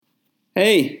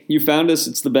Hey, you found us.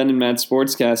 It's the Ben and Matt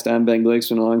Sportscast. I'm Ben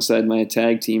Glicksman alongside my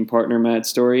tag team partner, Matt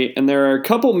Story. And there are a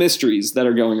couple mysteries that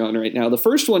are going on right now. The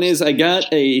first one is I got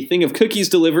a thing of cookies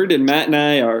delivered, and Matt and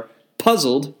I are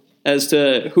puzzled as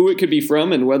to who it could be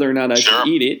from and whether or not I should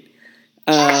eat it.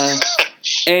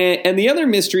 And the other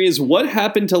mystery is what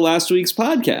happened to last week's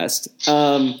podcast.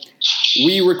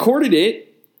 We recorded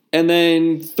it, and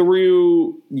then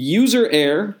through user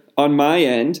error on my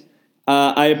end,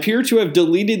 I appear to have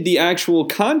deleted the actual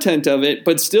content of it,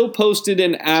 but still posted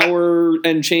an hour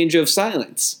and change of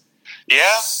silence. Yeah.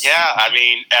 I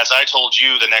mean, as I told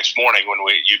you the next morning when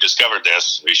you discovered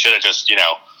this, we should have just,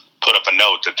 put up a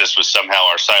note that this was somehow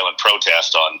our silent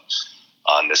protest on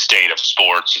the state of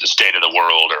sports, the state of the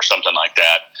world, or something like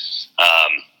that.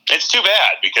 It's too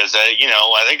bad because, I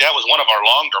think that was one of our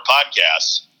longer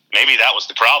podcasts. Maybe that was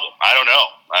the problem. I don't know.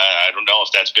 I don't know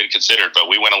if that's been considered, but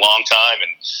we went a long time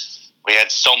and we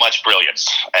had so much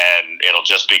brilliance, and it'll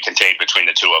just be contained between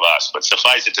the two of us. But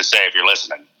suffice it to say, if you're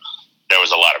listening, there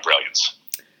was a lot of brilliance.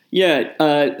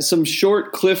 Yeah, some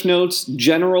short cliff notes,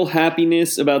 general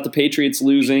happiness about the Patriots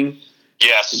losing.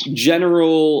 Yes.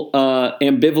 General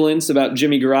ambivalence about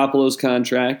Jimmy Garoppolo's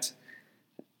contract.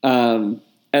 And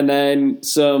then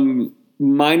some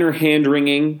minor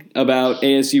hand-wringing about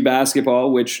ASU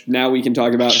basketball, which now we can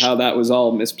talk about how that was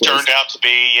all misplaced. Turned out to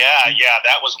be,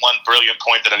 that was one brilliant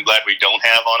point that I'm glad we don't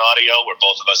have on audio, where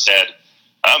both of us said,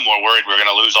 I'm more worried we're going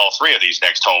to lose all three of these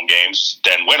next home games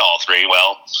than win all three.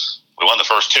 Well, we won the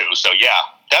first two, so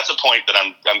that's a point that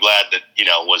I'm glad that,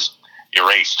 was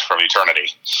erased from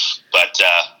eternity. But, and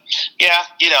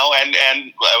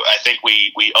I think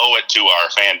we owe it to our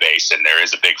fan base, and there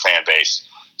is a big fan base.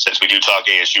 Since we do talk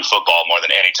ASU football more than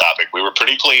any topic, we were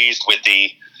pretty pleased with the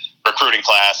recruiting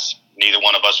class. Neither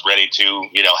one of us ready to,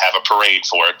 have a parade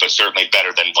for it, but certainly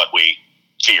better than what we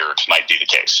feared might be the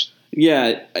case.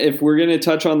 Yeah, if we're going to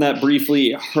touch on that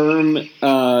briefly, Herm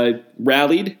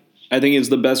rallied, I think is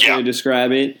the best way to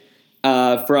describe it,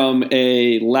 from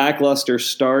a lackluster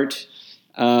start,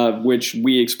 which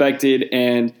we expected,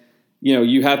 and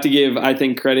you have to give, I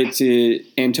think, credit to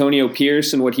Antonio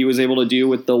Pierce and what he was able to do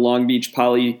with the Long Beach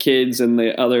Poly kids and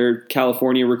the other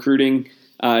California recruiting.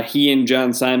 He and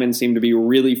John Simon seemed to be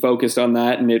really focused on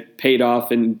that, and it paid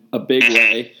off in a big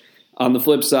way. On the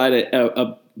flip side,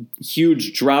 a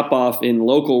huge drop-off in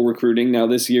local recruiting. Now,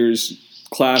 this year's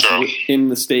class in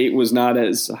the state was not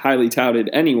as highly touted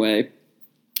anyway,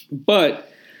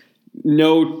 but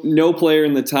no player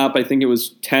in the top, I think it was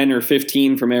 10 or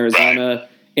 15 from Arizona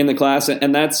in the class,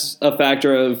 and that's a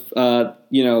factor of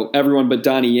everyone but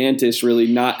Donnie Yantis really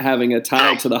not having a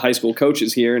tie to the high school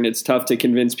coaches here, and it's tough to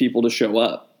convince people to show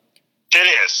up. It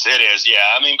is,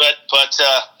 yeah. I mean, but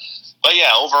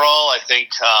yeah, overall, I think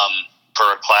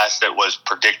for a class that was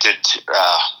predicted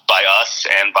by us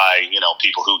and by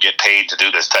people who get paid to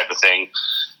do this type of thing,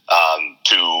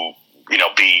 to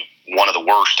be one of the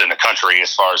worst in the country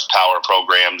as far as power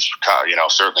programs,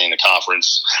 certainly in the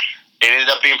conference, it ended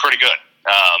up being pretty good.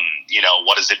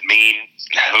 What does it mean?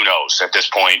 Who knows? At this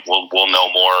point, we'll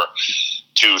know more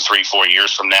 2, 3, 4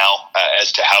 years from now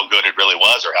as to how good it really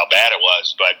was or how bad it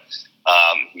was. But,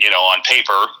 on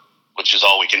paper, which is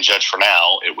all we can judge for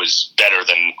now, it was better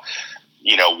than,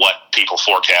 what people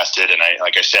forecasted. And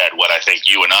like I said, what I think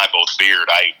you and I both feared,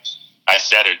 I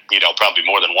said it, probably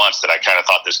more than once, that I kind of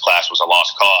thought this class was a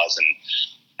lost cause. And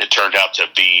it turned out to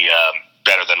be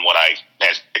better than what I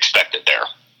had expected there.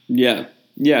 Yeah.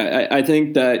 Yeah, I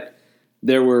think that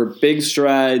there were big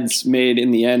strides made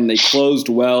in the end. They closed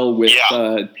well with,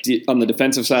 on the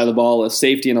defensive side of the ball, a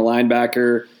safety and a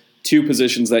linebacker, two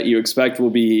positions that you expect will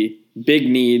be big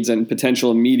needs and potential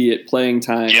immediate playing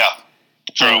time. Yeah,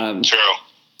 true.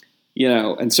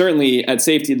 And certainly at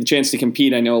safety, the chance to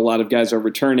compete, I know a lot of guys are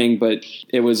returning, but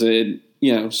it was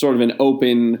sort of an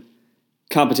open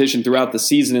competition throughout the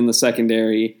season in the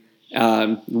secondary,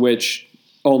 which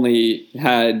only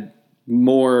had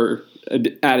more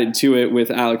added to it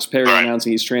with Alex Perry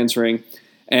announcing he's transferring.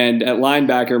 And at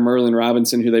linebacker, Merlin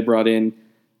Robinson, who they brought in,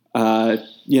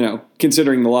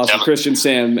 considering the loss of Christian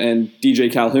Sam and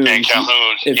DJ Calhoun,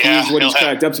 if he's what he's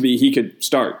cracked up to be, he could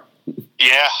start. I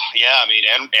mean,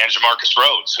 and Jamarcus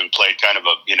Rhodes, who played kind of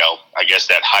a, I guess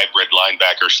that hybrid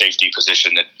linebacker safety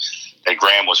position that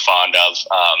Graham was fond of.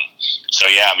 I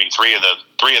mean, three of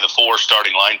the four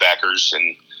starting linebackers,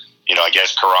 and I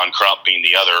guess Karan Crump being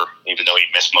the other, even though he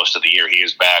missed most of the year, he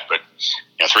is back. But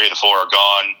three of the four are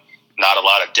gone. Not a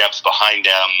lot of depth behind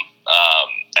them,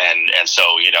 and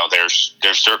so there's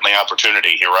certainly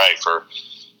opportunity. You're right, for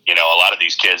a lot of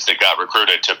these kids that got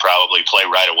recruited to probably play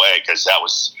right away, because that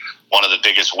was one of the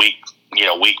biggest weak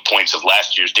points of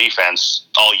last year's defense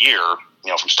all year.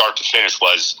 from start to finish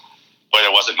was where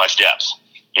there wasn't much depth.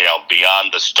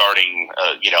 Beyond the starting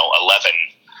 11,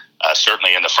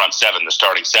 certainly in the front seven, the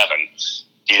starting seven,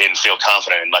 you didn't feel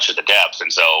confident in much of the depth,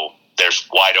 and so there's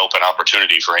wide open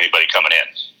opportunity for anybody coming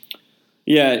in.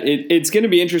 Yeah, it's going to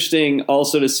be interesting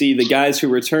also to see the guys who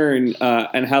return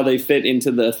and how they fit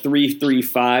into the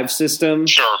 3-3-5 system.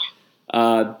 Sure.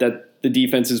 That the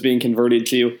defense is being converted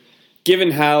to.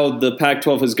 Given how the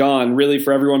Pac-12 has gone, really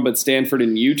for everyone but Stanford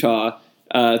and Utah,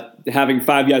 having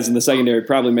 5 guys in the secondary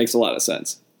probably makes a lot of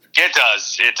sense. It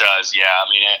does. Yeah. I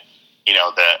mean,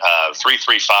 the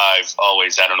 3-3-5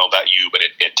 always. I don't know about you, but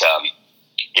it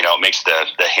makes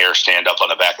the hair stand up on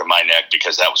the back of my neck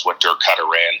because that was what Dirk Cutter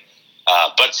ran.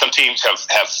 But some teams have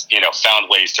found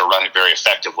ways to run it very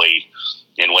effectively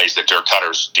in ways that Dirk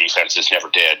Cutter's defenses never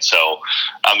did. So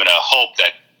I'm going to hope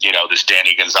that this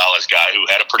Danny Gonzalez guy who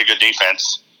had a pretty good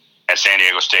defense at San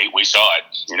Diego State, we saw it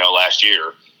last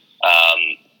year.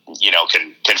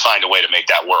 Can find a way to make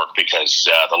that work because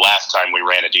the last time we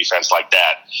ran a defense like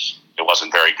that, it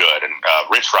wasn't very good. And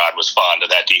Rich Rod was fond of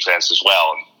that defense as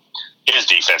well, and his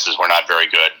defenses were not very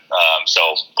good.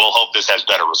 So we'll hope this has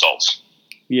better results.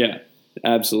 Yeah,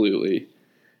 absolutely.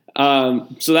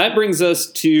 So that brings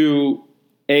us to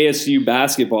ASU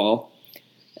basketball.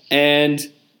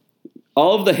 And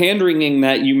all of the hand-wringing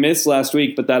that you missed last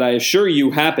week, but that I assure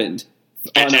you happened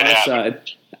on our side,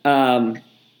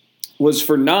 was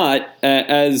for naught,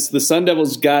 as the Sun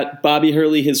Devils got Bobby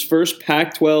Hurley his first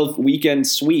Pac-12 weekend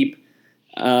sweep,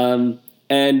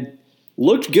 and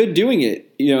looked good doing it.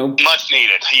 Much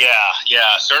needed.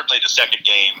 Yeah. Certainly the second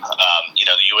game,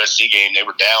 the USC game, they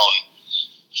were down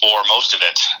for most of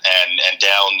it, and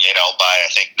down, by I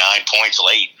think 9 points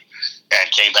late,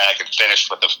 and came back and finished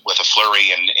with a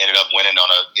flurry and ended up winning on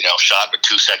a shot with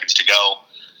 2 seconds to go.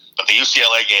 But the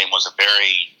UCLA game was a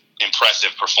very impressive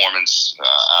performance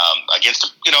against a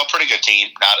pretty good team,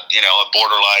 not a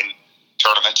borderline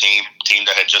tournament team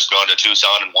that had just gone to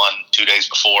Tucson and won 2 days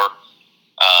before,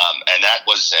 and that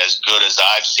was as good as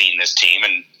I've seen this team.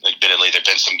 And admittedly, there've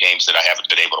been some games that I haven't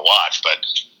been able to watch, but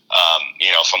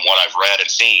from what I've read and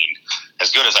seen,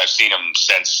 as good as I've seen them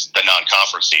since the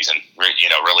non-conference season.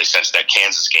 Really since that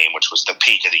Kansas game, which was the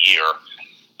peak of the year.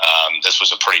 This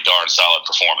was a pretty darn solid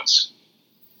performance.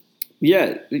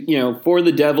 Yeah, for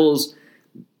the Devils,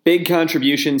 big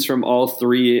contributions from all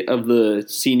three of the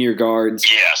senior guards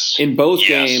in both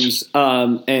games,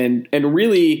 and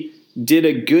really did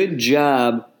a good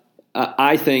job,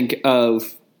 I think,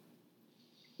 of,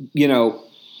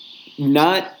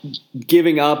 not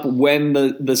giving up when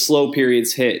the slow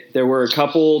periods hit. There were a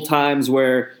couple times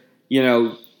where,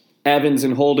 Evans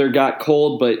and Holder got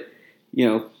cold, but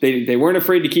they weren't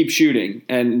afraid to keep shooting,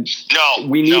 and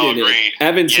we needed it.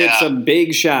 Evans hit some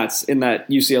big shots in that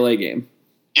UCLA game.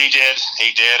 He did,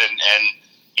 and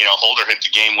Holder hit the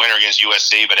game winner against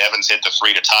USC, but Evans hit the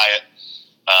three to tie it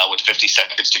with 50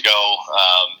 seconds to go.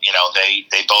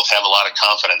 They both have a lot of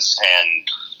confidence, and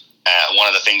one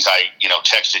of the things I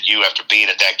texted you after being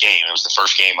at that game, it was the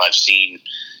first game I've seen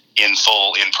in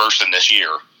full in person this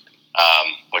year,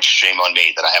 which shame on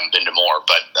me that I haven't been to more,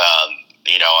 but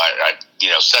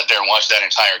I sat there and watched that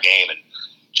entire game, and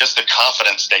just the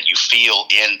confidence that you feel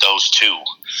in those two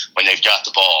when they've got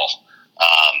the ball,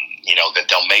 that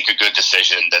they'll make a good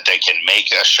decision, that they can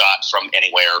make a shot from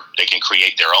anywhere, they can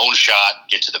create their own shot,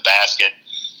 get to the basket,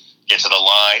 get to the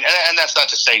line, and that's not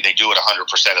to say they do it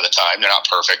 100% of the time. They're not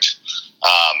perfect,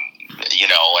 and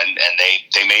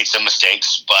they made some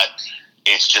mistakes, but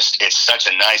it's such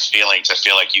a nice feeling to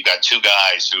feel like you got two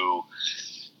guys who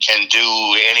can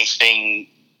do anything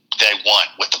they want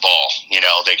with the ball.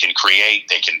 They can create,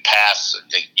 they can pass,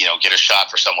 get a shot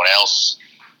for someone else.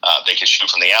 They can shoot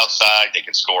from the outside, they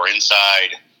can score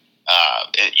inside.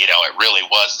 It really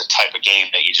was the type of game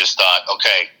that you just thought,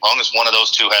 okay, as long as one of those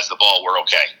two has the ball, we're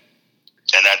okay.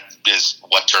 And that is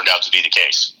what turned out to be the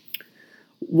case.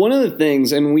 One of the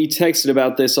things, and we texted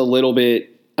about this a little bit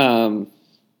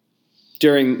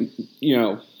during,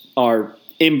 our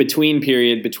in-between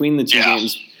period between the two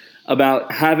games,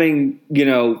 about having,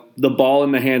 the ball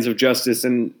in the hands of Justice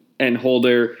and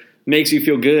Holder makes you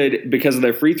feel good because of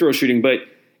their free throw shooting. But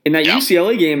in that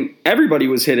UCLA game, everybody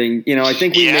was hitting. I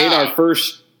think we made our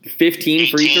first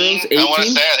 15 free throws. 18? I want to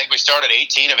say, I think we started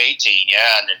 18 of 18,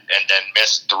 and then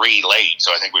missed 3 late.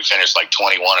 So I think we finished like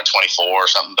 21 or 24 or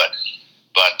something.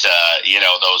 But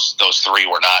those 3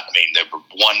 were not. I mean, they were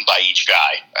one by each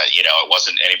guy. It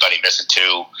wasn't anybody missing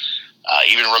 2.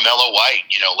 Even Romello White,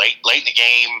 late in the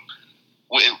game,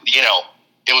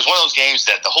 it was one of those games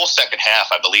that the whole second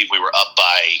half, I believe we were up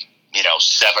by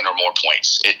 7 or more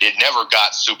points. It never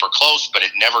got super close, but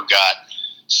it never got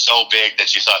so big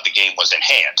that you thought the game was in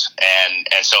hand.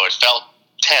 And so it felt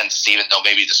tense, even though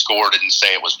maybe the score didn't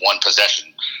say it was one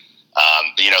possession.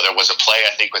 There was a play,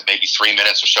 I think, with maybe 3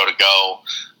 minutes or so to go.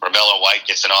 Romello White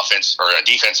gets an offense or a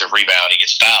defensive rebound. He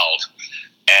gets fouled.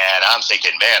 And I'm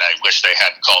thinking, man, I wish they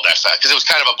hadn't called that foul, because it was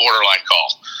kind of a borderline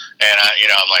call. And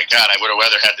I'm like, God, I would have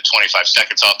rather had the 25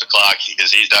 seconds off the clock,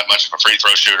 because he's not much of a free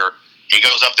throw shooter. He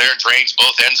goes up there and drains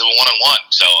both ends of a 1-on-1.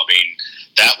 So, I mean,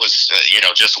 that was,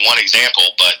 just one example.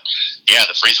 But, yeah,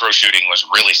 the free throw shooting was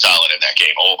really solid in that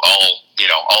game, all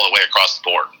the way across the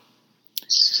board.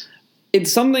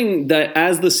 It's something that,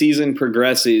 as the season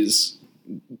progresses,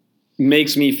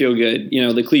 makes me feel good.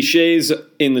 The cliches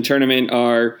in the tournament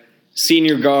are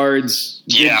senior guards,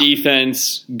 good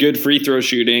defense, good free throw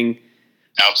shooting.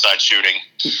 Outside shooting.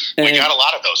 We got a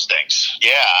lot of those things.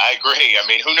 Yeah, I agree. I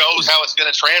mean, who knows how it's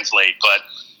going to translate, but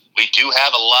we do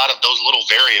have a lot of those little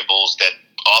variables that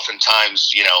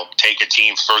oftentimes, take a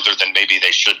team further than maybe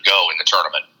they should go in the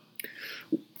tournament.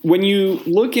 When you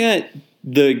look at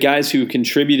the guys who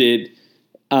contributed,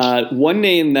 one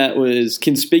name that was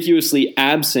conspicuously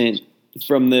absent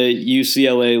from the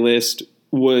UCLA list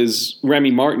was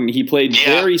Remy Martin. He played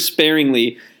very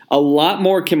sparingly, a lot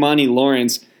more Kimani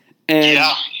Lawrence. And,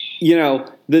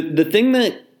 the thing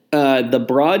that the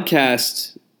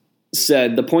broadcast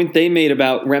said, the point they made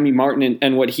about Remy Martin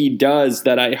and what he does,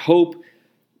 that I hope,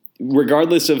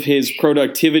 regardless of his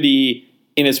productivity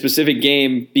in a specific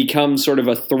game, becomes sort of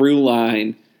a through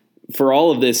line for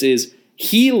all of this, is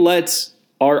he lets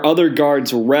our other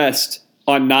guards rest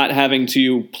on not having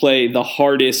to play the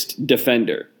hardest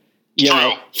defender.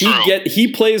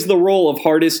 He plays the role of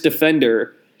hardest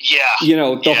defender.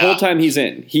 The whole time he's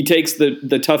in. He takes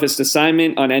the toughest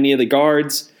assignment on any of the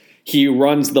guards. He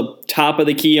runs the top of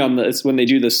the key on when they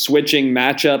do the switching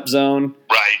matchup zone.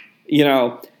 Right.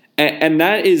 And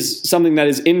that is something that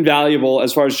is invaluable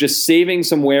as far as just saving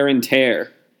some wear and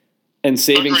tear and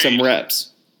saving some reps.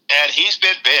 And he's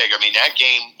been big. I mean, that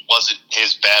game wasn't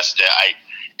his best.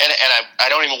 I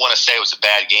don't even want to say it was a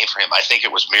bad game for him. I think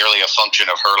it was merely a function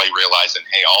of Hurley realizing,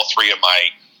 hey, all three of my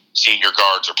senior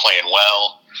guards are playing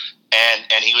well.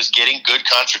 And he was getting good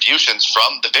contributions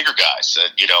from the bigger guys.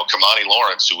 Kimani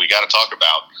Lawrence, who we got to talk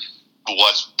about,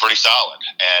 was pretty solid.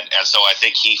 And so I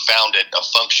think he found it a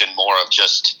function more of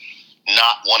just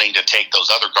not wanting to take those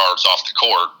other guards off the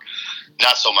court.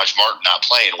 Not so much Martin not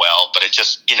playing well, but it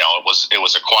just, it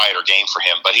was a quieter game for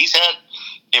him. But he's had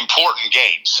important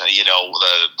games.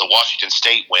 The Washington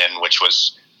State win, which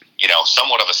was,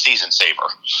 somewhat of a season saver.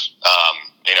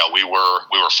 We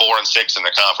were 4-6 in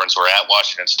the conference. We're at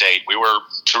Washington State. We were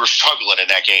struggling in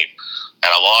that game,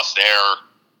 and a loss there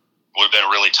would have been a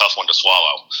really tough one to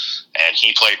swallow. And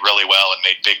he played really well and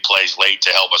made big plays late to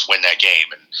help us win that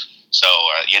game. And so,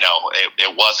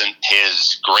 it wasn't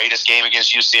his greatest game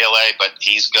against UCLA, but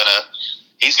he's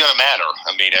gonna matter.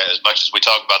 I mean, as much as we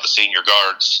talk about the senior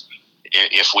guards,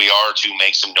 if we are to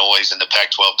make some noise in the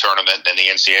Pac-12 tournament and the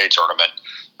NCAA tournament,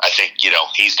 I think,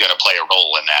 he's going to play a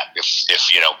role in that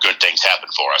if good things happen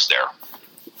for us there.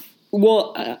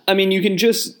 Well, I mean, you can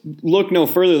just look no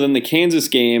further than the Kansas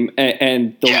game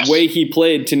and the way he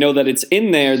played to know that it's in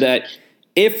there, that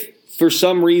if for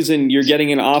some reason you're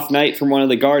getting an off night from one of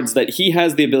the guards, that he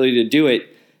has the ability to do it.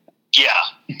 Yeah.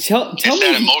 Tell it's me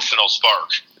that emotional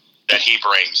spark that he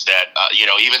brings that,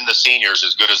 even the seniors,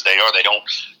 as good as they are, they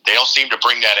don't seem to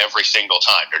bring that every single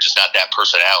time. They're just not that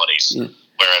personalities. Yeah.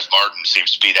 Whereas Martin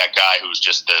seems to be that guy who's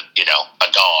just a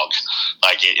dog.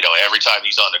 Like, every time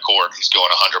he's on the court, he's going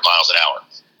 100 miles an hour.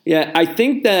 Yeah, I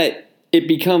think that it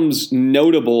becomes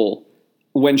notable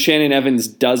when Shannon Evans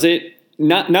does it.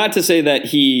 Not to say that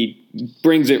he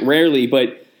brings it rarely,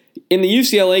 but in the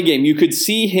UCLA game, you could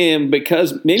see him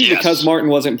because Martin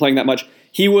wasn't playing that much.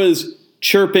 He was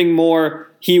chirping more.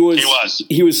 He was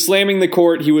slamming the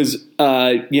court. He was,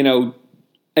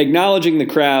 acknowledging the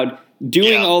crowd,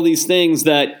 doing all these things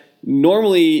that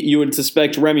normally you would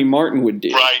suspect Remy Martin would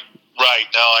do. Right.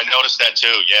 No, I noticed that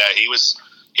too. Yeah, he was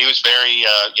very,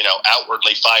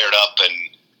 outwardly fired up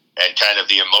and kind of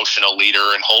the emotional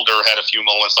leader. And Holder had a few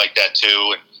moments like that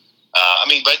too.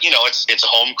 And but it's a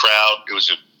home crowd. It was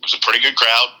a pretty good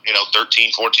crowd.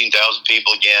 13,000, 14,000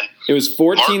 people again. It was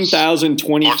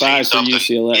 14,025 for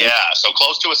UCLA. Yeah, so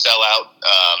close to a sellout.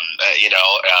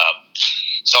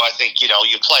 So I think, you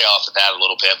play off of that a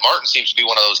little bit. Martin seems to be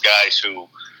one of those guys who,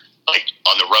 like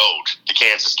on the road, the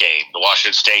Kansas game, the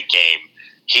Washington State game,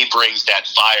 he brings that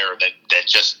fire that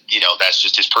just, that's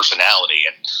just his personality.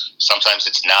 And sometimes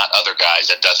it's not other guys.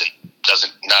 That doesn't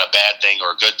not a bad thing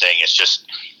or a good thing. It's just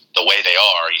the way they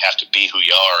are. You have to be who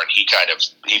you are. And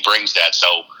he brings that.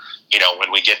 So,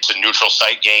 when we get to neutral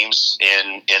site games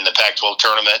in the Pac-12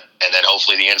 tournament and then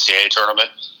hopefully the NCAA tournament,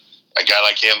 a guy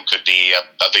like him could be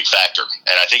a big factor,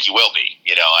 and I think he will be.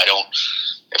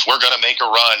 If we're going to make a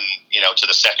run, to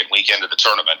the second weekend of the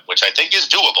tournament, which I think is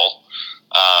doable,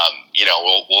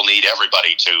 we'll need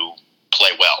everybody to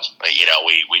play well.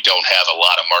 We don't have a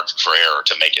lot of margin for error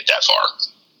to make it that far.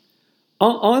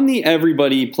 On the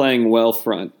everybody playing well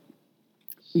front,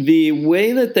 the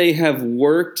way that they have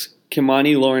worked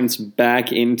Kimani Lawrence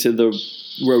back into the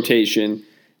rotation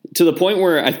to the point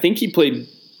where I think he played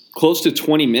close to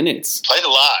 20 minutes. Played a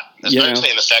lot, especially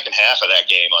in the second half of that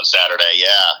game on Saturday.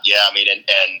 Yeah. I mean, and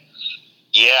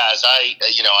as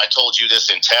I told you this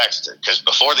in text, because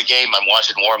before the game I'm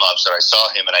watching warm-ups and I saw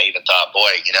him and I even thought, boy,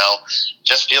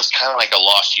 just feels kind of like a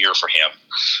lost year for him.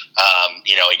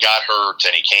 He got hurt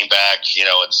and he came back,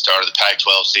 at the start of the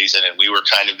Pac-12 season, and we were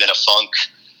kind of in a funk.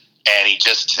 And he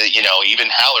just, even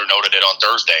Haller noted it on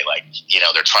Thursday,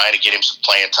 they're trying to get him some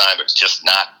playing time, but it's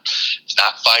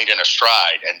not finding a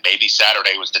stride. And maybe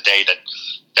Saturday was the day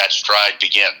that stride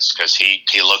begins, because he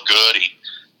looked good.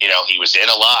 He was in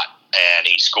a lot, and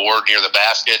he scored near the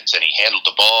basket, and he handled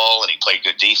the ball, and he played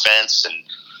good defense. And,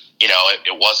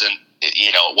 it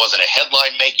wasn't a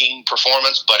headline making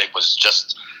performance, but it was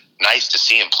just nice to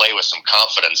see him play with some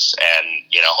confidence and,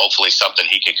 hopefully something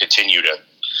he can continue to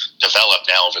develop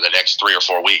now over the next 3 or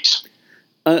 4 weeks.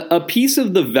 A piece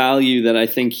of the value that I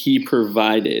think he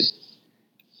provided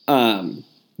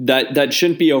that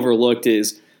shouldn't be overlooked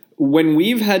is when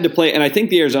we've had to play, and I think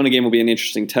the Arizona game will be an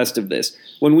interesting test of this,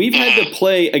 when we've had to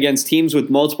play against teams with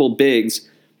multiple bigs,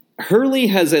 Hurley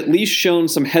has at least shown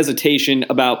some hesitation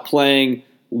about playing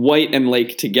White and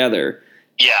Lake together.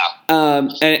 Yeah.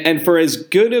 And for as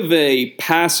good of a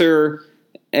passer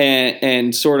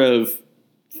and sort of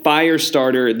fire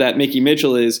starter that Mickey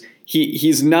Mitchell is,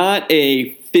 he's not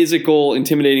a physical,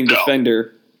 intimidating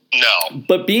defender. No.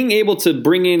 But being able to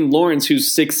bring in Lawrence,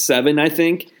 who's 6'7", I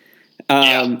think,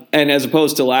 and as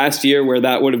opposed to last year where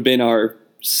that would have been our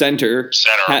center.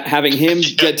 Having him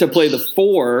get to play the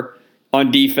 4 on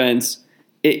defense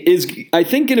is, I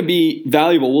think, going to be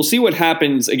valuable. We'll see what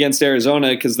happens against Arizona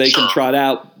because they can trot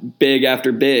out big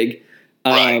after big.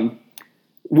 Right.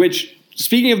 Which,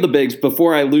 speaking of the bigs,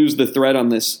 before I lose the thread on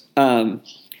this,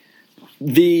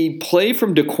 the play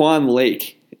from Daquan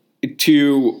Lake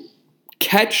to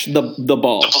catch the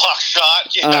ball, the block shot,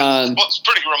 was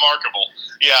pretty remarkable.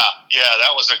 Yeah,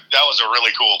 that was a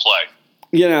really cool play.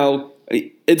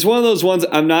 It's one of those ones.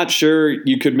 I'm not sure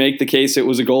you could make the case it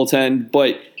was a goaltend,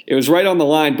 but it was right on the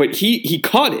line. But he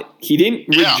caught it. He didn't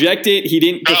reject it. He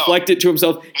didn't deflect it to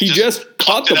himself. He just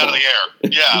caught the ball out of the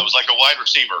air. Yeah, it was like a wide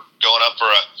receiver going up for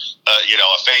a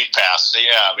fade pass.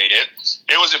 Yeah, I mean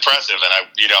it was impressive, and I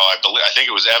think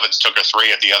it was Evans took a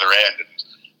 3 at the other end. And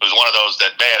it was one of those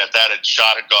that, man, if that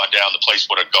shot had gone down, the place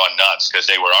would have gone nuts because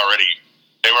they were already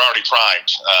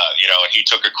primed. And he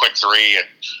took a quick 3 and.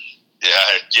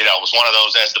 It was one of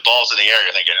those, as the ball's in the air,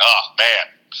 you're thinking, oh, man,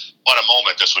 what a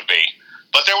moment this would be.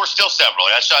 But there were still several.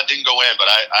 That shot didn't go in, but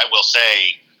I will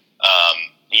say,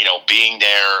 being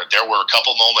there were a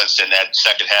couple moments in that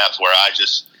second half where I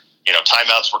just,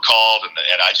 timeouts were called,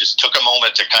 and I just took a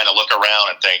moment to kind of look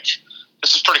around and think,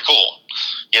 this is pretty cool.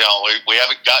 We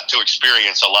haven't got to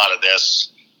experience a lot of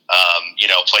this.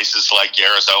 Places like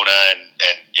Arizona and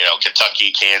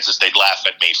Kentucky, Kansas, they'd laugh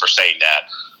at me for saying that.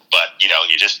 But,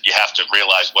 you have to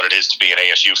realize what it is to be an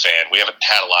ASU fan. We haven't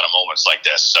had a lot of moments like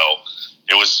this. So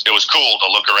it was cool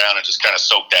to look around and just kind of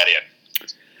soak that in.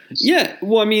 Yeah.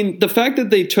 Well, I mean, the fact that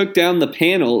they took down the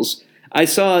panels, I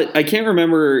can't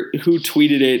remember who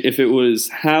tweeted it, if it was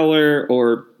Haller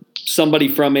or somebody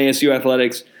from ASU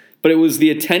Athletics, but it was the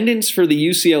attendance for the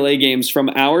UCLA games from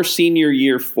our senior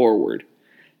year forward.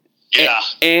 Yeah.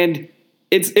 And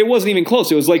it wasn't even close.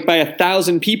 It was like by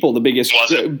 1,000 people, the biggest,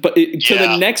 but to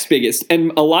the next biggest.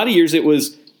 And a lot of years it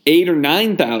was 8,000 or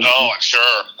 9,000. Oh, I'm sure.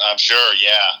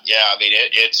 Yeah. I mean,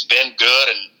 it's been good,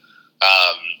 and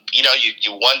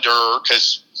you wonder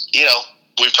because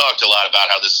we've talked a lot about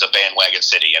how this is a bandwagon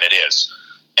city, and it is.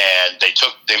 And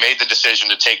they made the decision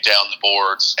to take down the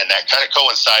boards, and that kind of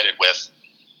coincided with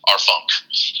our funk.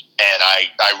 And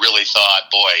I really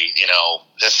thought, boy,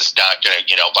 this is not going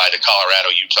to, by the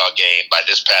Colorado-Utah game, by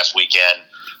this past weekend,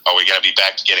 are we going to be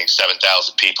back to getting 7,000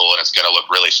 people and it's going to look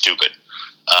really stupid?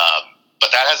 But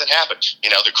that hasn't happened.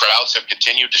 The crowds have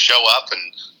continued to show up, and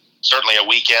certainly a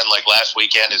weekend like last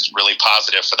weekend is really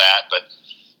positive for that. But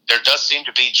there does seem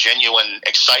to be genuine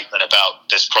excitement about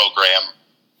this program,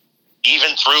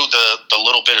 even through the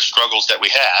little bit of struggles that we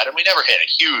had. And we never had a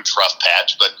huge rough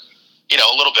patch, but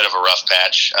a little bit of a rough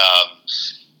patch.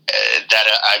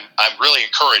 I'm really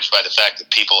encouraged by the fact that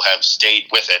people have stayed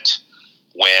with it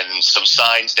when some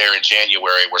signs there in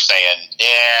January were saying,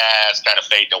 it's kind of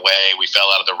fading away. We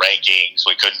fell out of the rankings.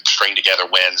 We couldn't string together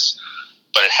wins.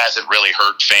 But it hasn't really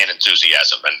hurt fan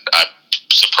enthusiasm. And I'm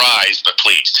surprised but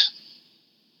pleased.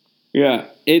 Yeah,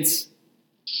 it's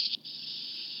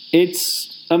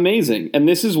amazing. And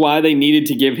this is why they needed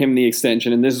to give him the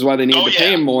extension. And this is why they needed to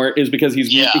pay him more, is because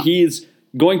he's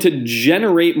going to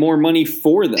generate more money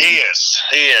for them. He is.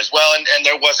 Well, and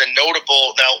there was a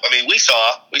notable. Now, I mean, we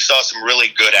saw some really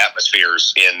good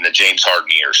atmospheres in the James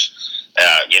Harden years.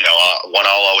 One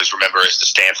I'll always remember is the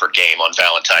Stanford game on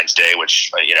Valentine's Day, which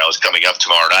is coming up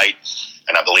tomorrow night,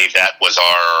 and I believe that was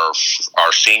our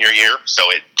senior year.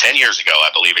 So 10 years ago, I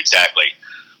believe exactly,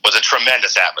 was a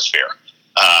tremendous atmosphere.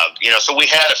 So we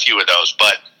had a few of those,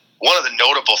 but one of the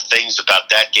notable things about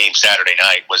that game Saturday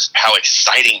night was how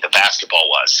exciting the basketball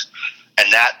was.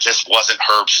 And that just wasn't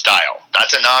Herb's style. Not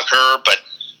to knock Herb, but,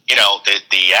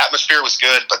 the atmosphere was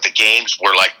good, but the games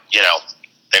were like,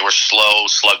 they were slow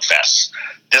slugfests.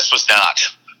 This was not.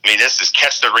 I mean, this is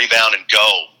catch the rebound and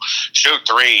go. Shoot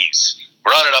threes.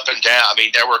 Run it up and down. I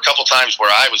mean, there were a couple times where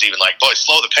I was even like, boy,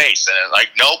 slow the pace. And like,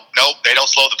 nope, they don't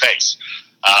slow the pace.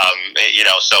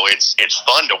 So it's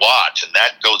fun to watch, and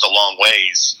that goes a long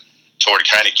ways toward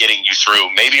kind of getting you through.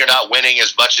 Maybe you're not winning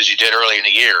as much as you did early in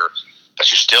the year, but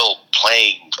you're still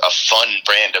playing a fun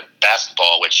brand of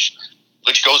basketball, which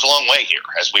goes a long way here,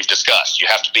 as we've discussed. You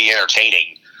have to be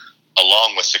entertaining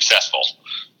along with successful,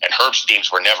 and Herb's teams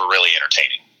were never really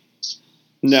entertaining.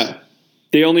 No.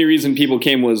 The only reason people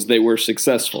came was they were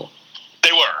successful.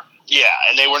 They were, yeah,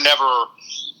 and they were never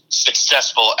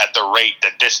successful at the rate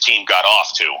that this team got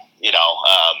off to.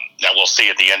 Now we'll see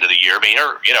at the end of the year. I mean,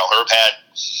 Herb had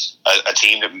a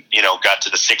team that got to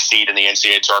the 6th seed in the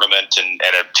NCAA tournament, and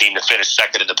a team that finished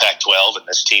second in the Pac-12. And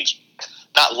this team's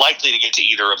not likely to get to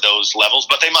either of those levels,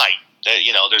 but they might.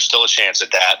 There's still a chance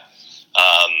at that.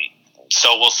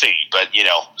 So we'll see. But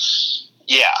it's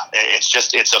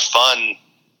a fun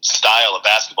style of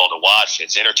basketball to watch.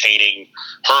 It's entertaining.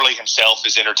 Hurley himself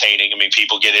is entertaining. I mean,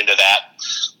 people get into that,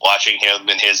 watching him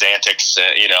and his antics.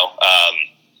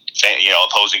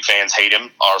 Opposing fans hate him.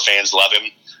 Our fans love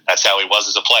him. That's how he was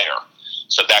as a player.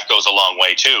 So that goes a long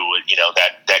way too.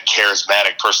 That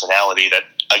charismatic personality that,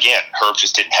 again, Herb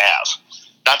just didn't have.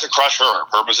 Not to crush Herb.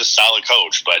 Herb was a solid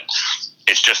coach, but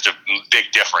it's just a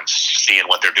big difference seeing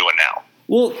what they're doing now.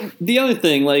 Well, the other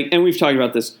thing, and we've talked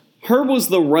about this, Herb was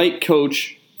the right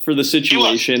coach for the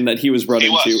situation that he was brought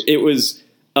into. It was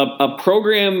a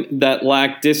program that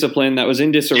lacked discipline, that was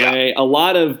in disarray. Yeah. A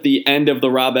lot of the end of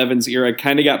the Rob Evans era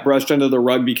kind of got brushed under the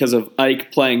rug because of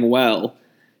Ike playing well.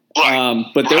 Right.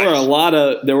 But there were a lot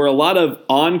of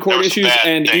on-court issues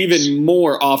and things, even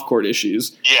more off-court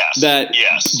issues that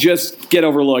just get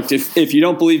overlooked. If you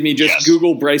don't believe me, just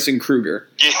Google Bryson Kruger.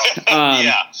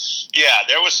 Yeah.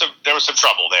 There was some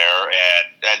trouble there,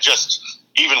 and just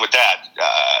even with that,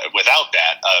 without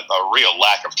that, a real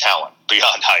lack of talent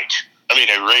beyond Ike. I mean,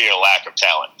 a real lack of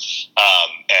talent.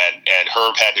 And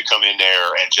Herb had to come in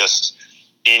there and just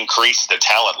increase the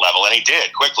talent level, and he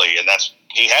did quickly, and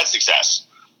he had success.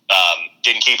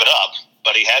 Didn't keep it up,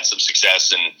 but he had some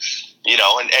success, and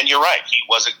you're right, he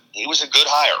was a good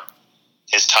hire.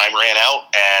 His time ran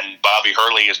out, and Bobby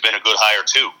Hurley has been a good hire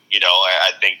too.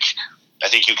 I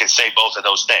think you can say both of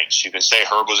those things. You can say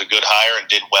Herb was a good hire and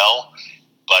did well,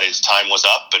 but his time was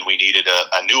up, and we needed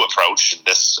a new approach. And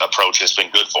this approach has been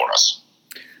good for us.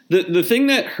 The thing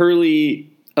that Hurley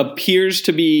appears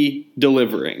to be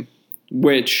delivering,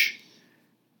 which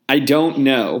I don't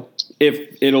know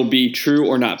if it'll be true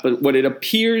or not, but what it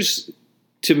appears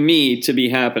to me to be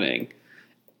happening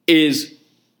is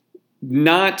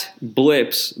not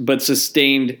blips, but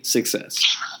sustained success.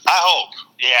 I hope,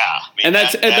 yeah. I mean,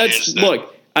 that's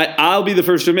look, I'll be the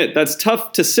first to admit, that's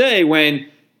tough to say when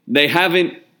they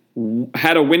haven't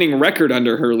had a winning record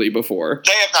under Hurley before.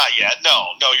 They have not yet. No,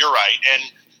 you're right. And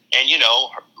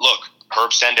look,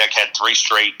 Herb Sendek had 3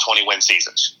 straight 20-win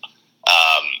seasons.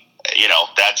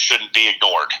 That shouldn't be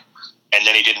ignored. And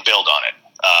then he didn't build on it.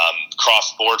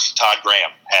 Cross sports, Todd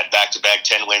Graham had back-to-back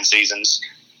 10-win seasons,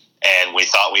 and we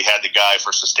thought we had the guy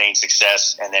for sustained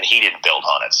success, and then he didn't build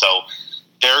on it. So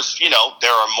there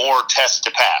are more tests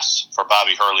to pass for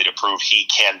Bobby Hurley to prove he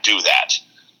can do that.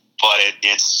 But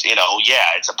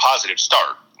it's a positive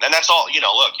start. And that's all,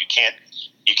 look, you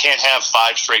can't have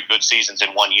 5 straight good seasons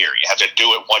in 1 year. You have to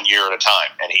do it 1 year at a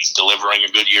time. And he's delivering a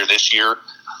good year this year.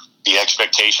 The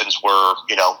expectations were,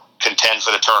 contend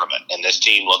for the tournament. And this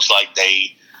team looks like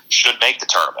they should make the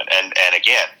tournament. And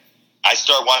again, I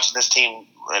start watching this team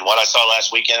and what I saw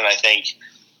last weekend, and I think,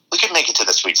 we could make it to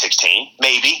the Sweet 16,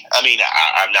 maybe. I mean,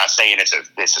 I'm not saying it's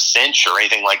a cinch or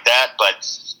anything like that, but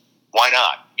why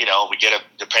not? We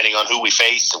depending on who we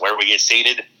face and where we get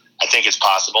seated, I think it's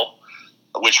possible,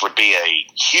 which would be a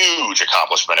huge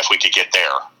accomplishment if we could get there.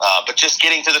 But just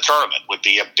getting to the tournament would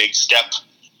be a big step,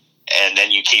 and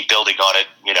then you keep building on it,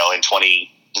 in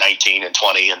 2019 and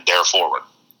 20 and there forward.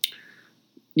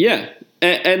 Yeah,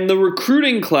 and the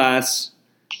recruiting class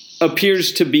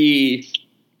appears to be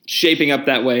shaping up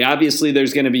that way. Obviously,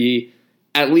 there's going to be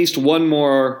at least one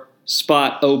more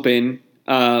spot open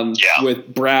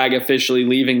with Bragg officially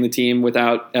leaving the team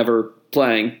without ever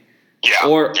playing. Yeah,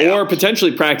 or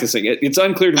potentially practicing it. It's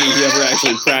unclear to me if he ever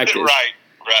actually practiced.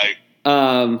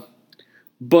 Right.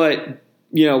 But,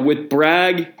 with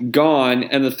Bragg gone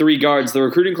and the 3 guards, the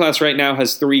recruiting class right now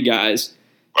has 3 guys.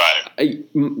 Right.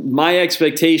 My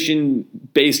expectation,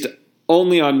 based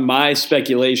only on my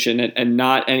speculation and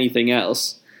not anything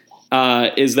else,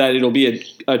 is that it'll be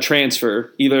a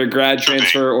transfer, either a grad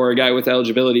transfer or a guy with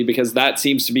eligibility, because that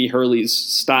seems to be Hurley's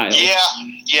style. Yeah.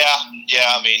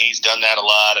 I mean, he's done that a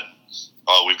lot. And,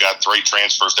 we've got 3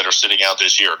 transfers that are sitting out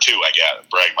this year. 2, I guess.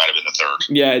 Bragg might have been the 3rd.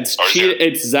 Yeah,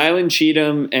 it's Zylan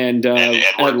Cheatham and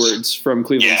Edwards from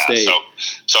Cleveland State.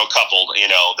 So a couple,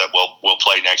 that will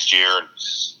play next year. And,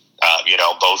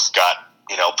 both got,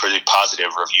 pretty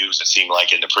positive reviews, it seemed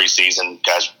like, in the preseason.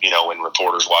 Guys, when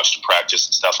reporters watched them practice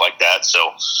and stuff like that.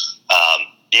 So,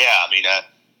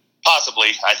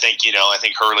 possibly. I think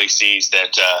Hurley sees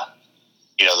that,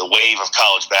 the wave of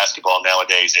college basketball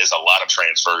nowadays is a lot of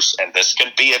transfers, and this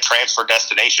can be a transfer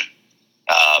destination.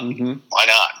 Why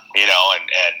not?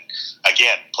 And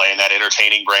again, playing that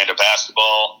entertaining brand of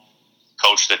basketball,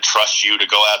 coach that trusts you to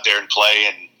go out there and play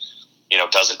and,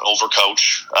 doesn't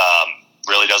overcoach,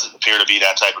 really doesn't appear to be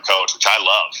that type of coach, which I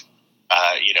love.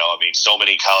 So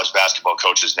many college basketball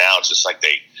coaches now, it's just like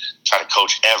they try to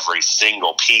coach every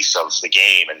single piece of the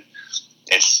game, and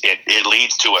it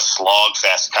leads to a slog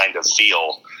fest kind of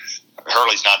feel.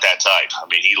 Hurley's not that type. I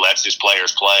mean, he lets his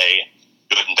players play,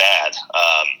 good and bad.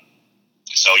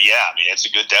 It's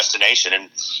a good destination. And,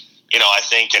 I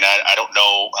think, and I don't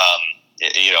know,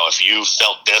 if you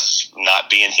felt this not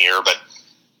being here, but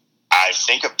I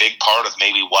think a big part of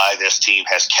maybe why this team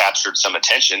has captured some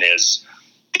attention is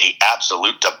the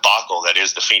absolute debacle that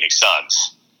is the Phoenix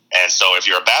Suns. And so if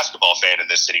you're a basketball fan in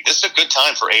this city, this is a good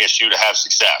time for ASU to have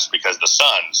success, because the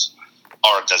Suns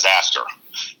are a disaster.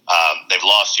 They've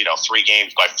lost, 3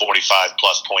 games by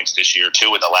 45-plus points this year,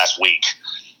 2 in the last week.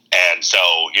 And so,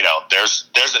 there's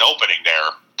an opening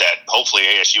there that hopefully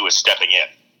ASU is stepping in.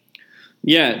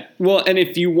 Yeah, well, and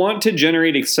if you want to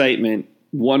generate excitement,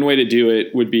 one way to do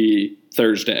it would be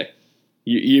Thursday.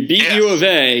 You beat U of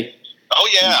A. Oh,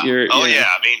 yeah.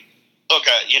 I mean, look,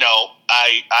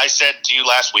 I said to you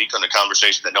last week on the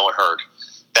conversation that no one heard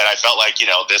that I felt like,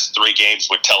 this 3 games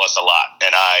would tell us a lot,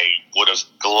 and I would have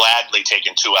gladly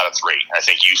taken 2 out of 3. I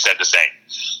think you said the same.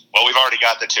 Well, we've already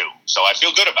got the 2, so I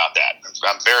feel good about that.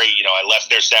 I'm very, I left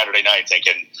there Saturday night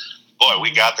thinking, boy,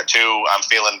 we got the 2. I'm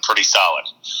feeling pretty solid.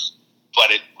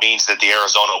 But it means that the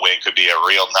Arizona win could be a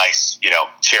real nice,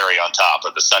 cherry on top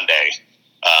of the Sunday.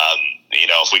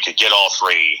 If we could get all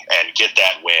 3 and get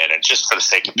that win, and just for the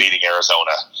sake of beating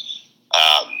Arizona,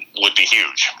 would be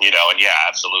huge, and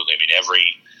absolutely. I mean,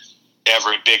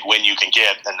 every big win you can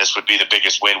get, and this would be the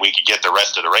biggest win we could get the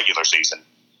rest of the regular season,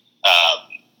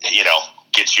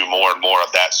 gets you more and more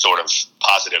of that sort of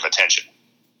positive attention.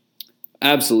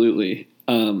 Absolutely.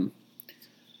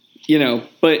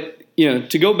 But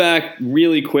to go back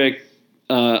really quick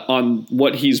on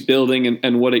what he's building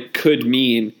and what it could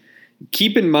mean,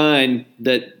 keep in mind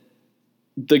that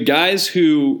the guys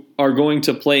who are going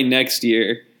to play next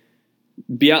year,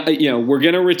 we're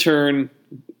going to return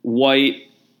White,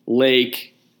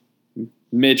 Lake,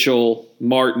 Mitchell,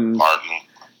 Martin,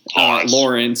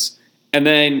 Lawrence, and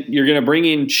then you're going to bring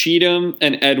in Cheatham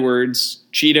and Edwards.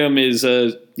 Cheatham is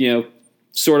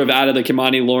sort of out of the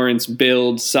Kimani Lawrence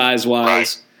build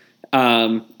size-wise.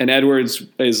 Right. And Edwards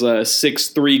is a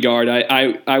 6'3" guard.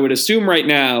 I would assume right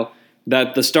now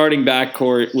that the starting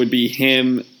backcourt would be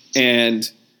him and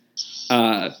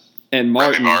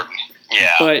Martin.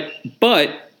 Yeah.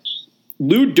 But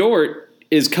Lou Dort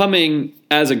is coming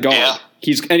as a guard. Yeah.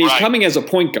 He's coming as a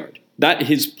point guard. That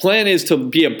his plan is to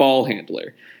be a ball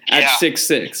handler at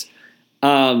 6'6".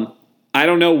 I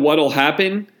don't know what'll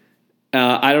happen.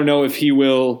 I don't know if he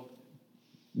will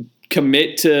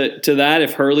commit to that,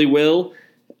 if Hurley will,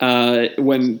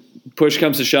 when push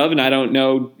comes to shove, and I don't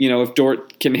know, if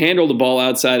Dort can handle the ball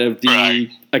outside of the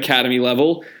academy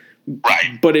level.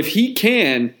 Right. But if he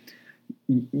can,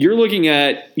 you're looking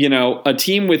at, a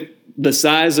team with the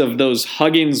size of those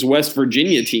Huggins, West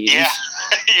Virginia teams. Yeah,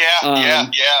 yeah.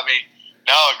 I mean,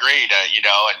 no, agreed.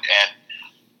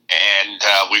 And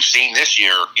we've seen this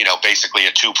year, basically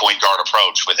a 2-point guard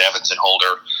approach with Evans and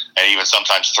Holder, and even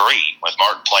sometimes 3 with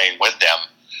Martin playing with them.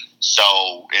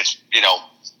 So it's,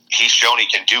 he's shown he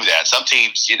can do that. Some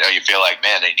teams, you feel like,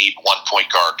 man, they need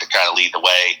 1-point guard to kind of lead the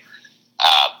way.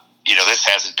 This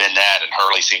hasn't been that, and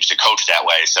Hurley seems to coach that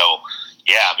way. So,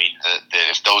 yeah, I mean,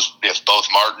 if both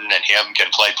Martin and him can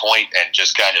play point and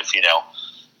just kind of,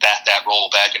 that roll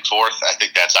back and forth, I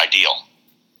think that's ideal.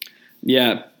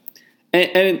 Yeah.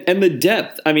 And the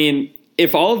depth, I mean,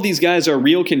 if all of these guys are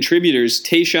real contributors,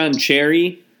 Tayshaun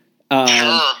Cherry,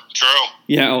 true.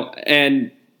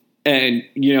 And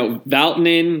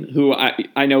Valtonen, who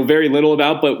I know very little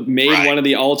about, but made one of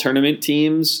the all-tournament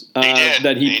teams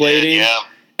that he played in. Yeah.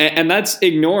 And that's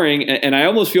ignoring, and I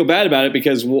almost feel bad about it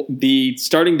because the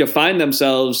starting to find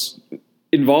themselves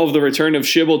involve the return of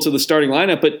Scheibel to the starting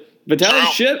lineup, but Vitaly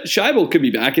Scheibel could be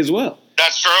back as well.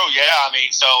 That's true, yeah. I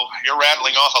mean, so you're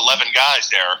rattling off 11 guys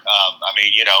there.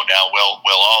 Now will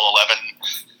all 11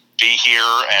 be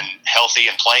here and healthy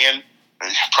and playing?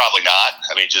 Probably not.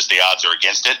 I mean, just the odds are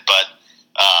against it. But,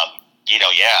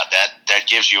 that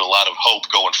gives you a lot of hope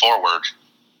going forward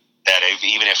that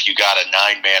even if you got a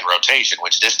 9-man rotation,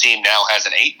 which this team now has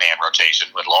an 8-man rotation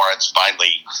with Lawrence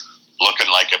finally looking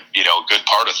like a good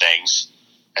part of things,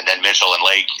 and then Mitchell and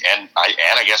Lake and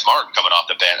I guess Martin coming off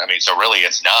the bench. I mean, so really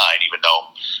it's 9, even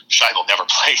though Scheibel never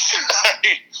plays.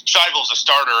 Scheibel's a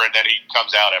starter, and then he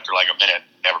comes out after like a minute,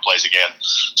 never plays again.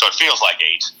 So it feels like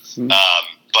 8.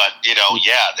 But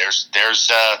there's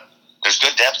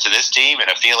good depth to this team, and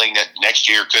a feeling that next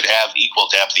year could have equal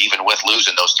depth, even with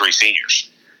losing those 3 seniors.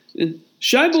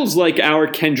 Scheibel's like our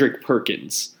Kendrick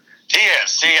Perkins. He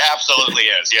is. He absolutely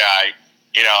is. Yeah.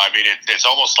 It's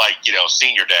almost like,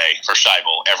 senior day for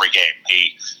Scheibel every game.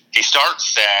 He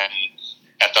starts, and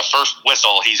at the first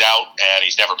whistle, he's out, and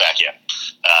he's never back yet.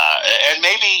 And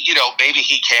maybe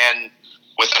he can,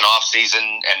 with an off season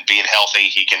and being healthy,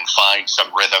 he can find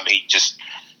some rhythm. He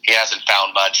hasn't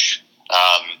found much.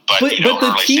 But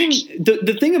the team,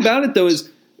 the thing about it though is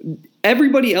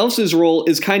everybody else's role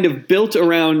is kind of built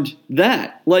around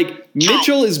that. Like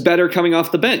Mitchell is better coming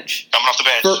off the bench. Coming off the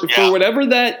bench, for whatever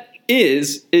that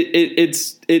is.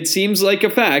 It seems like a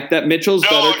fact that Mitchell's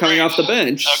better coming off the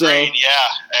bench. Agreed.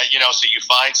 So so you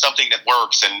find something that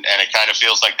works, and it kind of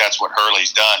feels like that's what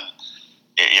Hurley's done.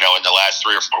 In the last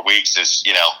 3 or 4 weeks is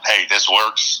hey, this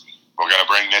works. We're going to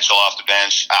bring Mitchell off the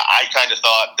bench. I kind of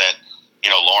thought that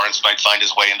Lawrence might find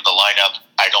his way into the lineup.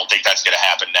 I don't think that's going to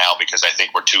happen now because I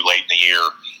think we're too late in the year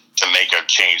to make a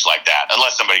change like that,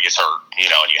 unless somebody gets hurt, and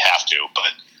you have to.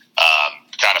 But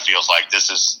kind of feels like this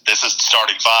is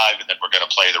starting 5, and then we're going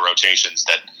to play the rotations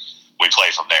that we play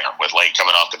from there with Lake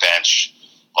coming off the bench,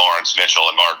 Lawrence, Mitchell,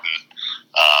 and Martin.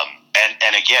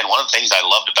 And again, one of the things I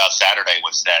loved about Saturday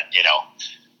was that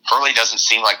Hurley doesn't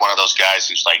seem like one of those guys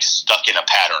who's like stuck in a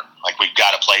pattern. Like we've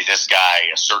got to play this guy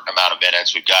a certain amount of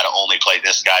minutes. We've got to only play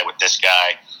this guy with this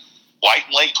guy. White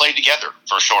and Lake played together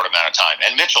for a short amount of time,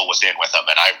 and Mitchell was in with them.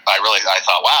 And I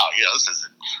thought, wow, this is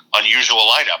an unusual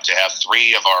lineup to have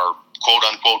 3 of our quote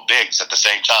unquote bigs at the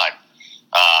same time.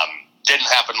 Didn't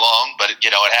happen long, but it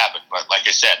happened. But like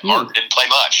I said, Martin didn't play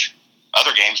much.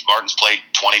 Other games, Martin's played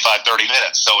 25, 30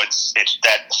 minutes. So it's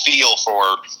that feel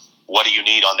for what do you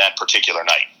need on that particular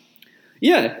night.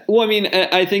 Yeah, well, I mean,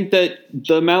 I think that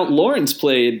the amount Lawrence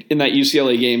played in that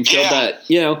UCLA game showed that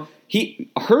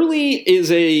Hurley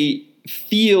is a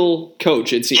feel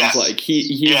coach. It seems like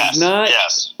he's not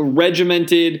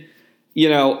regimented.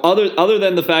 Other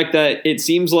than the fact that it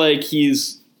seems like he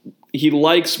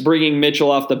likes bringing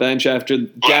Mitchell off the bench after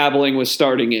dabbling with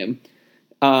starting him.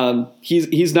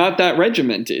 He's not that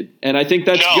regimented, and I think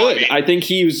that's good. I think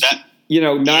he's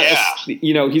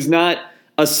he's not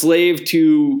a slave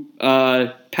to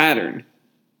pattern.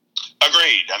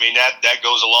 Agreed. I mean that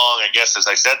goes along, I guess, as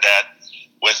I said that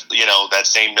with that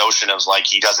same notion of like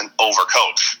he doesn't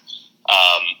overcoach.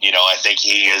 I think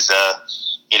he is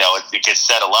it gets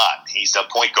said a lot. He's a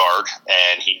point guard,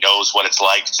 and he knows what it's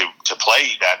like to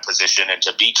play that position and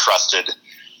to be trusted.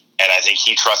 And I think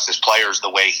he trusts his players the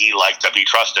way he liked to be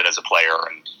trusted as a player.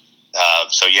 And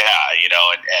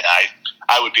and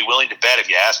I would be willing to bet if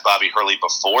you asked Bobby Hurley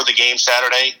before the game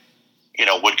Saturday,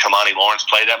 would Kamani Lawrence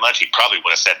play that much? He probably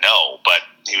would have said no, but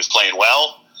he was playing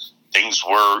well. Things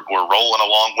were rolling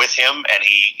along with him, and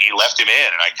he left him in.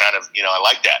 And I kind of, I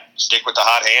like that. Stick with the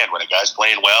hot hand when a guy's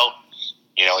playing well.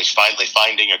 He's finally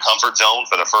finding a comfort zone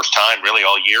for the first time really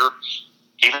all year.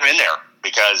 Keep him in there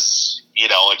because,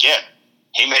 again,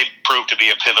 he may prove to be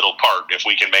a pivotal part if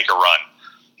we can make a run.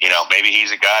 maybe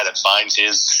he's a guy that finds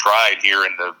his stride here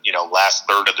in the, last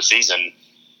third of the season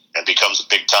and becomes a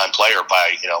big-time player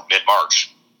by,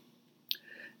 mid-March.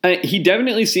 He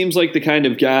definitely seems like the kind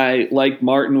of guy like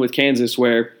Martin with Kansas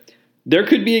where there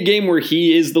could be a game where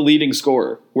he is the leading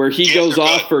scorer, where he goes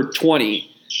off for 20.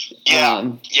 Yeah. I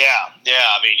mean,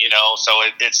 so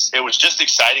it was just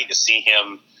exciting to see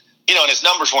him, and his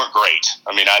numbers weren't great.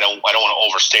 I mean, I don't want to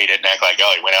overstate it and act like,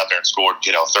 he went out there and scored,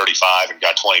 35 and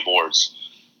got 20 boards.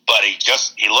 But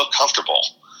he looked comfortable,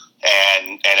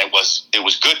 and it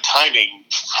was good timing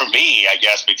for me, I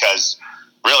guess, because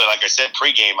really, like I said,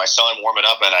 pregame, I saw him warming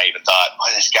up, and I even thought,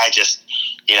 this guy just,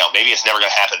 maybe it's never going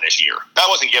to happen this year. I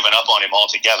wasn't giving up on him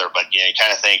altogether, but you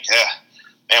kind of think,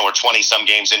 man, we're 20-some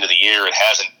games into the year. It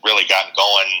hasn't really gotten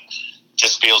going.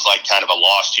 Just feels like kind of a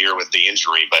lost year with the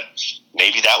injury, but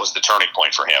maybe that was the turning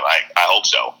point for him. I hope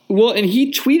so. Well, and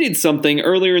he tweeted something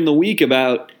earlier in the week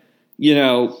about,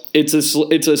 it's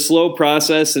a slow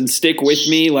process and stick with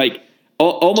me. Like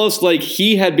almost like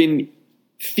he had been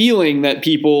feeling that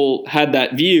people had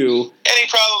that view. And he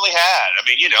probably had. I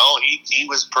mean, he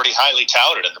was pretty highly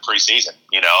touted in the preseason.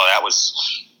 That was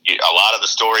a lot of the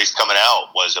stories coming out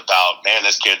was about, man,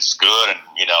 this kid's good and,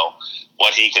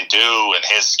 what he can do and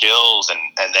his skills.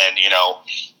 And then,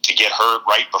 to get hurt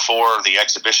right before the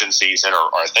exhibition season, or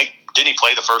I think, didn't he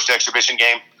play the first exhibition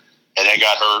game? And then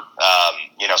got hurt,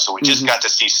 so we just got to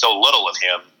see so little of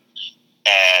him,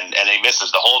 and he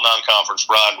misses the whole non-conference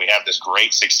run. We have this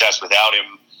great success without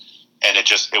him, and it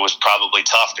was probably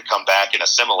tough to come back and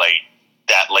assimilate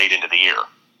that late into the year.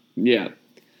 Yeah,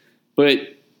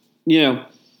 but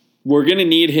we're going to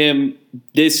need him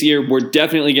this year. We're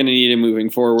definitely going to need him moving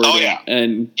forward. Oh yeah,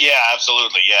 and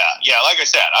absolutely, yeah. Like I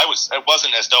said, it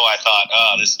wasn't as though I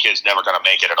thought, this kid's never going to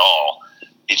make it at all.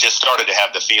 He just started to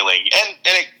have the feeling, and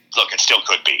it still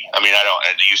could be. I mean,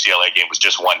 the UCLA game was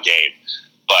just one game,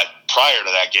 but prior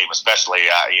to that game, especially,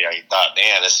 you thought,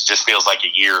 man, this just feels like a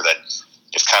year that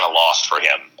is kind of lost for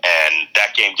him. And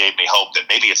that game gave me hope that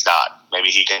maybe it's not. Maybe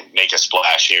he can make a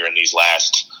splash here in these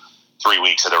last 3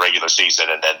 weeks of the regular season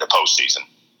and then the postseason.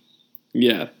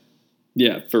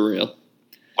 Yeah, for real.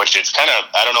 Which it's kind of,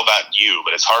 I don't know about you,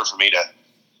 but it's hard for me to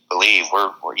believe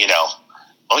we're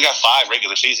only got 5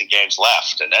 regular season games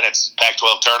left, and then it's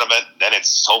Pac-12 tournament, then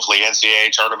it's hopefully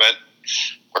NCAA tournament.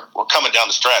 We're coming down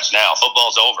the stretch now.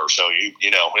 Football's over, so we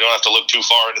don't have to look too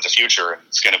far into the future.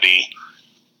 It's going to be,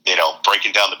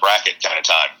 breaking down the bracket kind of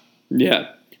time.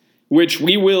 Yeah, which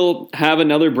we will have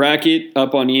another bracket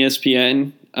up on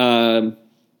ESPN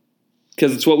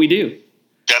because it's what we do.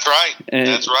 That's right.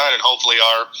 That's right, and hopefully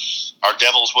our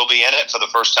Devils will be in it for the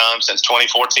first time since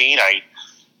 2014.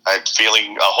 I'm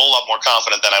feeling a whole lot more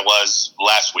confident than I was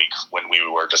last week when we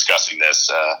were discussing this.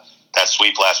 That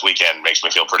sweep last weekend makes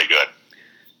me feel pretty good.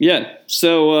 Yeah,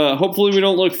 so hopefully we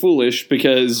don't look foolish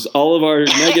because all of our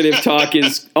negative talk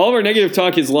is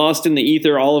lost in the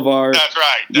ether. All of our that's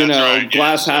right.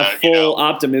 glass half full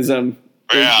optimism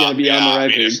is going to be on the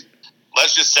record.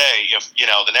 Let's just say if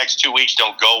the next 2 weeks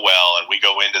don't go well and we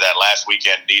go into that last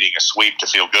weekend needing a sweep to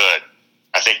feel good,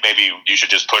 I think maybe you should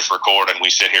just push record and we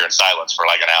sit here in silence for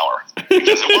like an hour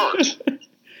because it worked.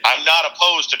 I'm not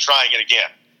opposed to trying it again.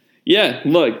 Yeah,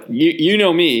 look, you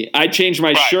know me. I change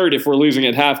my shirt if we're losing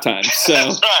at halftime. So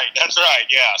That's right.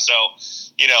 Yeah. So,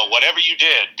 whatever you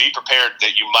did, be prepared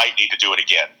that you might need to do it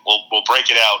again. We'll break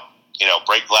it out,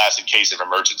 break glass in case of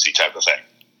emergency type of thing.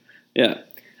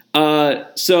 Yeah.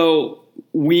 So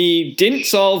we didn't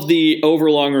solve the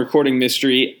overlong recording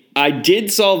mystery. I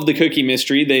did solve the cookie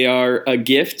mystery. They are a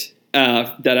gift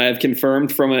that I have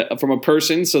confirmed from a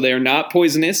person, so they are not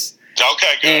poisonous.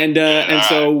 Okay, good. And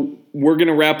so we're going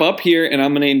to wrap up here, and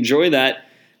I'm going to enjoy that.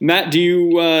 Matt, do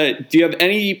you have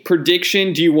any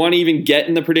prediction? Do you want to even get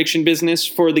in the prediction business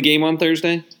for the game on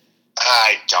Thursday?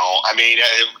 I don't. I mean,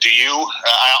 do you?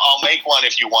 I'll make one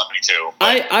if you want me to.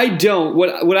 I don't.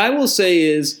 What I will say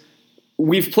is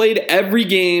we've played every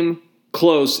game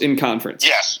close in conference.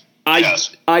 Yes.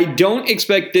 I don't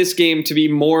expect this game to be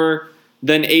more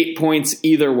than 8 points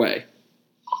either way.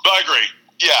 I agree.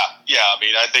 Yeah. I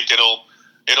mean, I think it'll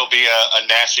be a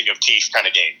gnashing of teeth kind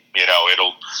of game.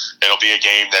 It'll be a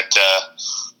game that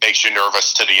makes you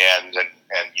nervous to the end, and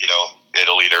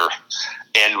it'll either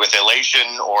end with elation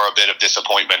or a bit of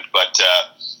disappointment. But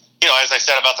as I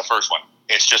said about the first one,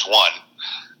 it's just one.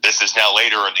 This is now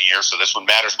later in the year, so this one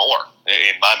matters more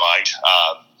in my mind.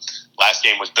 Last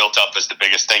game was built up as the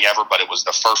biggest thing ever, but it was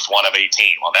the first one of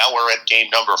 18. Well, now we're at game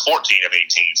number 14 of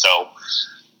 18. So,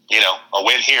 a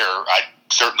win here, I'd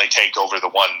certainly take over the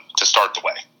one to start the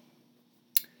way.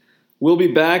 We'll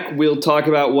be back. We'll talk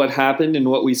about what happened and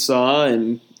what we saw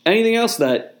and anything else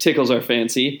that tickles our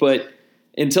fancy. But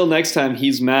until next time,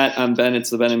 he's Matt. I'm Ben. It's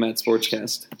the Ben and Matt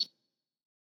Sportscast.